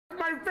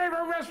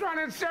favorite restaurant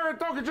in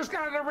Saratoga. Just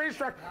got out of the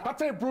racetrack. I'll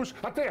tell you, Bruce,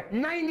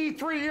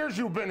 93 years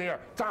you've been here.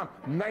 Tom,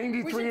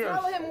 93 We should years.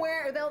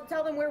 they'll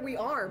tell them where we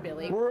are,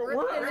 Billy. We're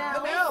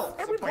Pinellas.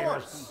 Everybody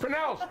knows.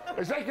 Pinellas.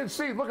 As they can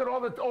see, look at all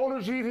the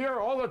owners eat here,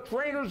 all the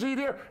trainers eat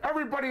here.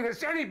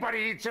 Anybody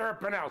eats here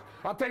at Pinellas.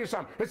 I'll tell you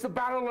something. It's the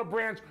battle of the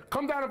brands.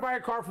 Come down and buy a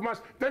car from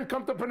us, then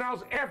come to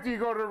Pinellas after you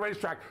go to the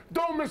racetrack.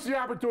 Don't miss the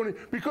opportunity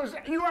because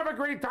you have a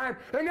great time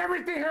and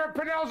everything here at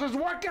Pinellas is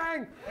what,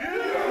 gang?